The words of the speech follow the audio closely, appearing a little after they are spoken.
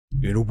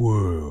In a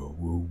world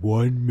where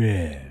one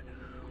man,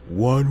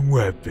 one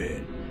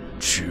weapon,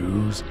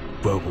 choose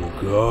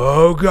bubblegum.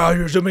 Oh god,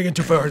 you're zooming in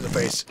too far in the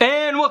face.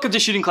 And welcome to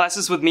shooting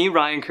classes with me,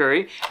 Ryan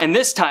Curry. And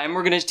this time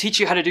we're gonna teach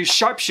you how to do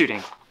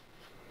sharpshooting.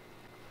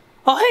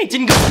 Oh hey,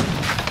 didn't go.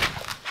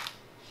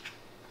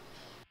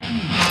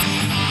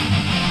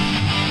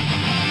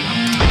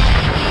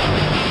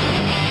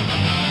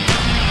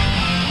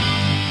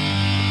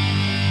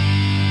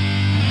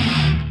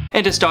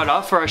 And to start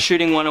off for our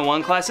shooting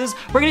 101 classes,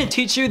 we're gonna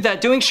teach you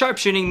that doing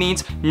sharpshooting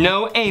means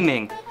no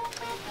aiming.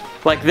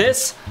 Like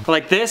this,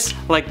 like this,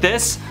 like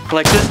this,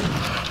 like this.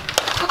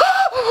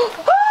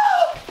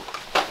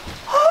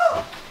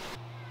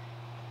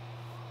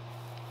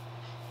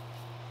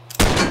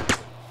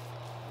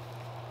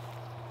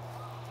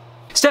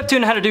 Step 2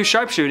 in how to do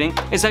sharpshooting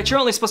is that you're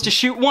only supposed to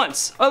shoot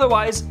once,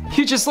 otherwise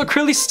you just look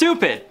really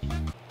stupid.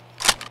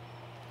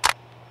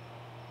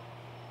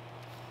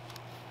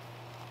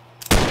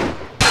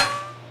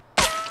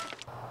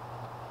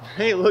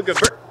 Hey, look, a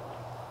bird.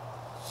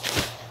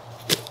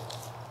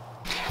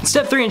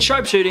 Step 3 in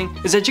sharpshooting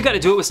is that you gotta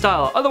do it with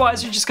style,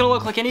 otherwise you're just gonna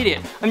look like an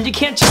idiot. I mean, you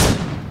can't just...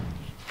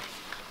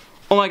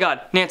 Oh my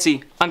god,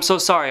 Nancy, I'm so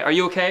sorry. Are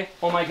you okay?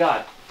 Oh my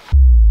god.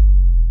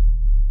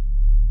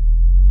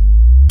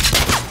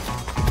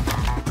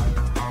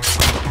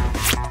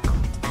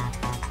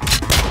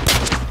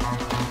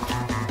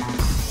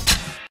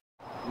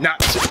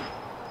 Not so.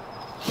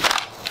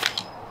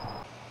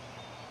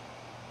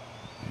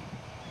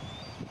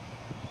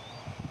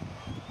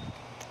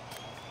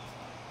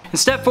 In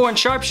step 4 in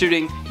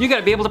sharpshooting, you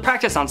gotta be able to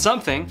practice on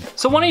something.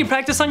 So why don't you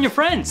practice on your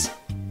friends?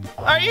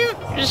 Are you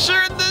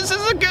sure this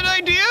is a good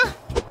idea?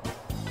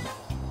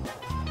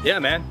 Yeah,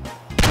 man.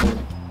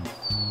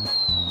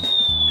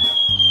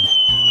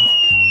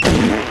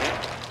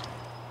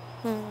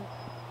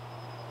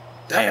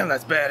 Damn,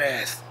 that's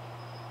badass.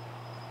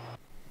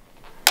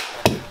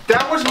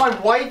 That was my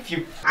wife,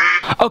 you.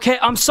 Okay,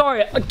 I'm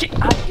sorry. Get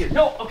out of here.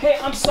 No, okay,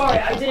 I'm sorry.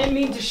 I didn't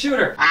mean to shoot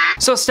her.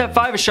 So step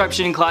 5 of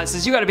sharpshooting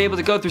classes, you gotta be able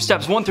to go through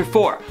steps 1 through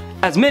 4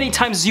 as many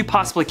times as you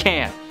possibly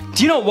can.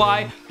 Do you know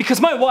why? Because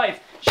my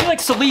wife, she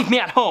likes to leave me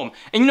at home.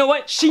 And you know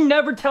what? She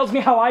never tells me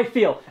how I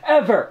feel,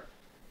 ever.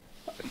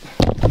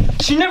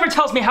 She never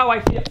tells me how I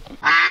feel.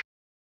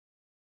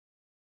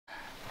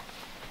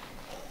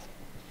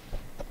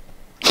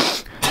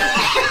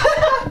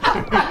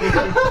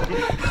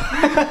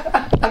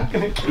 I'm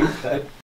gonna keep that.